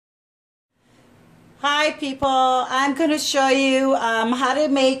Hi people, I'm going to show you how to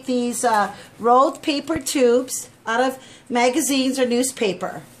make these rolled paper tubes out of magazines or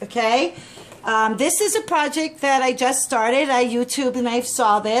newspaper, okay? This is a project that I just started. I YouTubed and I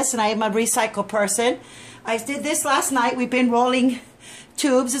saw this, and I am a recycle person. I did this last night. We've been rolling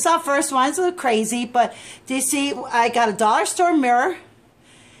tubes. It's our first one. It's a little crazy, but do you see, I got a dollar store mirror,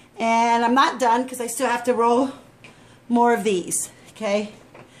 and I'm not done because I still have to roll more of these, okay?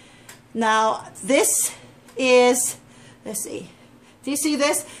 Now, this is, let's see, do you see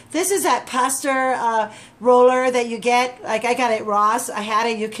this? This is that pastor roller that you get, like I got it at Ross. I had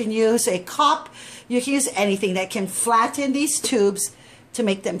it. You can use a cup. You can use anything that can flatten these tubes to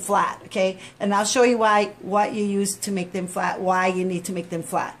make them flat, okay? And I'll show you what you use to make them flat, why you need to make them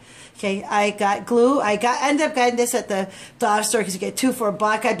flat. Okay, I got glue. Ended up getting this at the dollar store because you get 2 for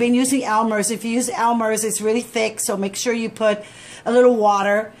 $1. I've been using Elmer's. If you use Elmer's, it's really thick, so make sure you put a little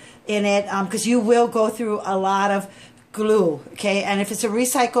water in it because you will go through a lot of glue, okay? And if it's a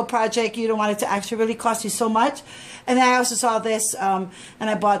recycle project, you don't want it to actually really cost you so much. And then I also saw this, and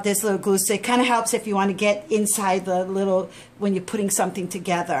I bought this little glue stick. Kind of helps if you want to get inside the little, when you're putting something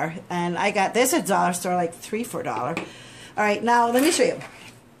together. And I got this at dollar store, like 3 for $1. All right, now let me show you.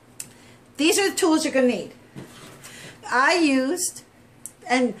 These are the tools you're going to need. I used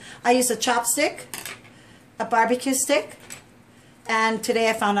a chopstick, a barbecue stick, and today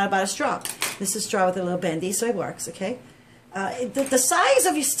I found out about a straw. This is a straw with a little bendy, so it works, okay? The size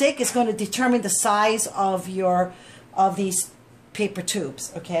of your stick is going to determine the size of these paper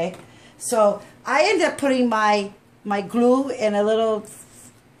tubes, okay? So I ended up putting my glue in a little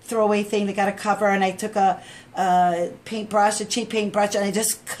throwaway thing that got a cover, and I took a paintbrush, a cheap paintbrush, and I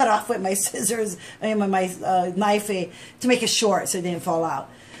just cut off with my scissors, with my knife to make it short so it didn't fall out.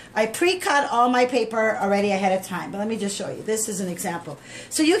 I pre-cut all my paper already ahead of time, but let me just show you. This is an example.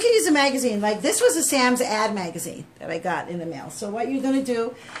 So you can use a magazine. Like this was a Sam's ad magazine that I got in the mail. So what you're going to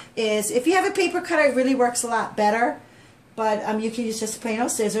do is, if you have a paper cutter, it really works a lot better. But you can use just plain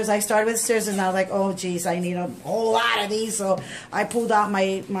old scissors. I started with scissors, and I was like, oh, geez, I need a whole lot of these. So I pulled out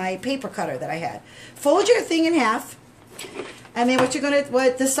my paper cutter that I had. Fold your thing in half. And then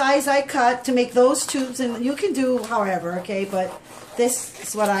the size I cut to make those tubes, and you can do however, okay, but this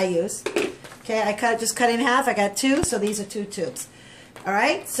is what I use. Okay, I just cut in half. I got 2, so these are 2 tubes. All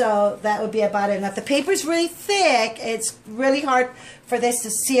right, so that would be about it. Now, if the paper's really thick, it's really hard for this to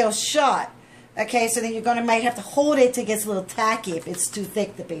seal shut. Okay, so then might have to hold it till it gets a little tacky if it's too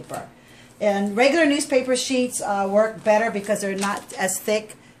thick, the paper. And regular newspaper sheets work better because they're not as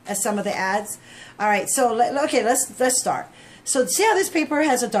thick as some of the ads. All right, so let's start. So see how this paper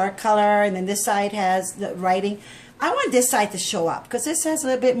has a dark color, and then this side has the writing. I want this side to show up because this has a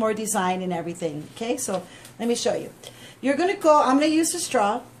little bit more design and everything. Okay, so let me show you. You're going to go, I'm going to use the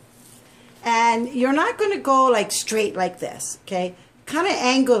straw, and you're not going to go like straight like this, okay? Kind of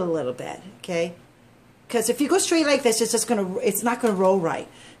angle a little bit, okay? Because if you go straight like this, it's not going to roll right.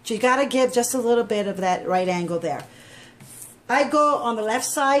 So you got to give just a little bit of that right angle there. I go on the left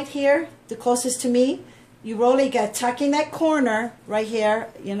side here, the closest to me. You roll it, you got to tuck in that corner right here,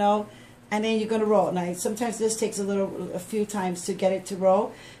 you know, and then you're going to roll. Now, sometimes this takes a few times to get it to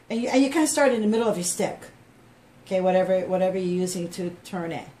roll. And you kind of start in the middle of your stick, okay, whatever you're using to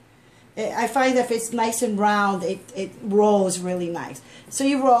turn it. I find that if it's nice and round, it rolls really nice. So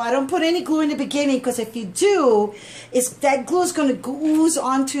you roll. I don't put any glue in the beginning because if you do, that glue is going to ooze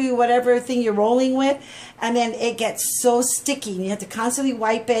onto whatever thing you're rolling with, and then it gets so sticky. And you have to constantly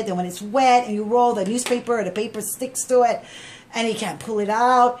wipe it, and when it's wet and you roll, the newspaper or the paper sticks to it, and you can't pull it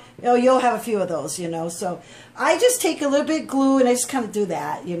out. You know, you'll have a few of those, you know. So I just take a little bit of glue, and I just kind of do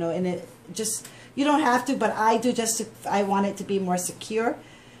that, you know, and it just, you don't have to, but I do I want it to be more secure.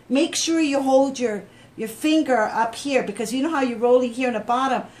 Make sure you hold your finger up here because you know how you're rolling here in the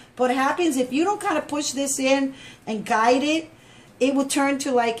bottom. But what happens if you don't kind of push this in and guide it, it will turn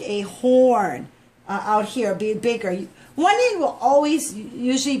to like a horn out here, be bigger. One end will always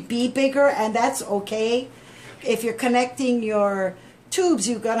usually be bigger, and that's okay. If you're connecting your tubes,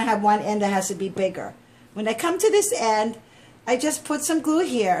 you're going to have one end that has to be bigger. When I come to this end, I just put some glue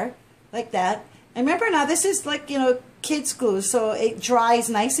here, like that. And remember now, this is like, you know, kids glue, so it dries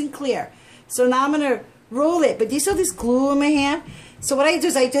nice and clear. So now I'm going to roll it, but do you see this glue in my hand? So what I do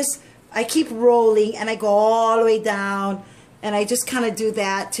is I keep rolling, and I go all the way down, and I just kind of do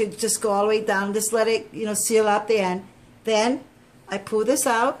that to just go all the way down, just let it, you know, seal up the end. Then I pull this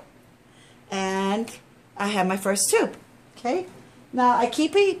out, and I have my first tube, okay? Now I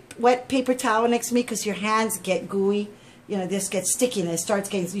keep a wet paper towel next to me because your hands get gooey. You know, this gets sticky, and you start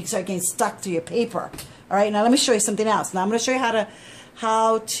getting stuck to your paper. All right, now let me show you something else. Now I'm going to show you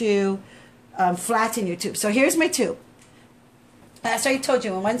how to flatten your tube. So here's my tube. That's what I told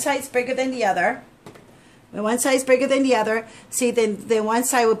you. When one side's bigger than the other, when one side's bigger than the other, see, then one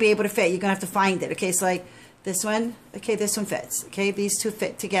side will be able to fit. You're going to have to find it. Okay, so like this one, okay, this one fits. Okay, these two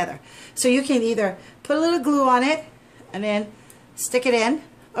fit together. So you can either put a little glue on it and then stick it in,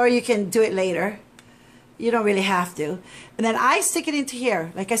 or you can do it later. You don't really have to. And then I stick it into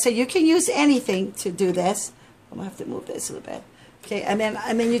here. Like I said, you can use anything to do this. I'm going to have to move this a little bit. Okay, and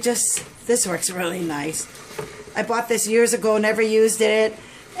then you just, this works really nice. I bought this years ago, never used it,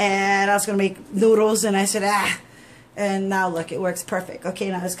 and I was going to make noodles, and I said, and now look, it works perfect. Okay,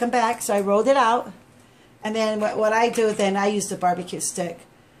 now let's come back. So I rolled it out, and then what I do, then I use the barbecue stick.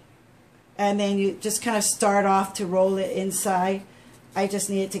 And then you just kind of start off to roll it inside. I just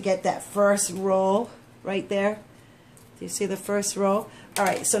needed to get that first roll right there. Do you see the first roll? All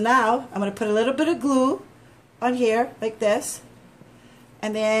right, so now I'm going to put a little bit of glue on here, like this.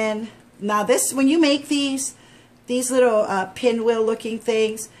 And then, now this, when you make these little pinwheel looking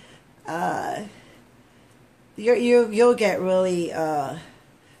things, you'll get really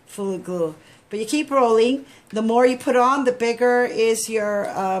full of glue. But you keep rolling. The more you put on, the bigger is your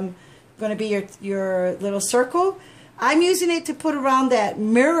going to be your little circle. I'm using it to put around that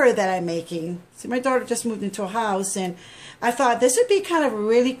mirror that I'm making. See, my daughter just moved into a house, and I thought this would be kind of a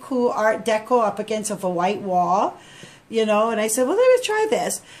really cool art deco up against a white wall. You know, and I said, well, let me try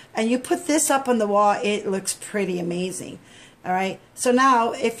this. And you put this up on the wall, it looks pretty amazing. All right. So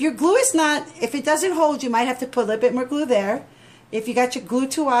now, if your glue is not, if it doesn't hold, you might have to put a little bit more glue there. If you got your glue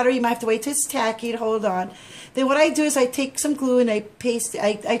to water, you might have to wait till it's tacky to hold on. Then what I do is I take some glue and I paste,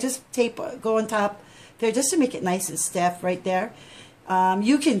 I just tape, go on top there just to make it nice and stiff right there.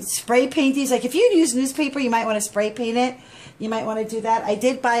 You can spray paint these. Like if you use newspaper, you might want to spray paint it. You might want to do that. I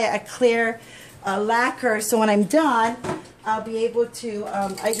did buy a clear lacquer, so when I'm done, I'll be able to,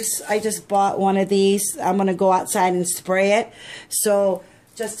 I just bought one of these. I'm going to go outside and spray it. So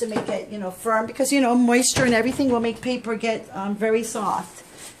just to make it, you know, firm, because, you know, moisture and everything will make paper get very soft.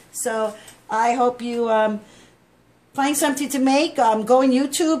 So I hope you find something to make. Go on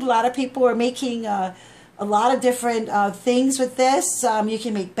YouTube. A lot of people are making a lot of different things with this. You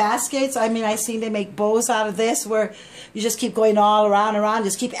can make baskets. I mean, I've seen them make bows out of this where you just keep going all around and around.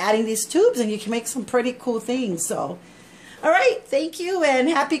 Just keep adding these tubes and you can make some pretty cool things. So, all right. Thank you and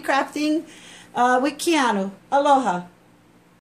happy crafting with Keanu. Aloha.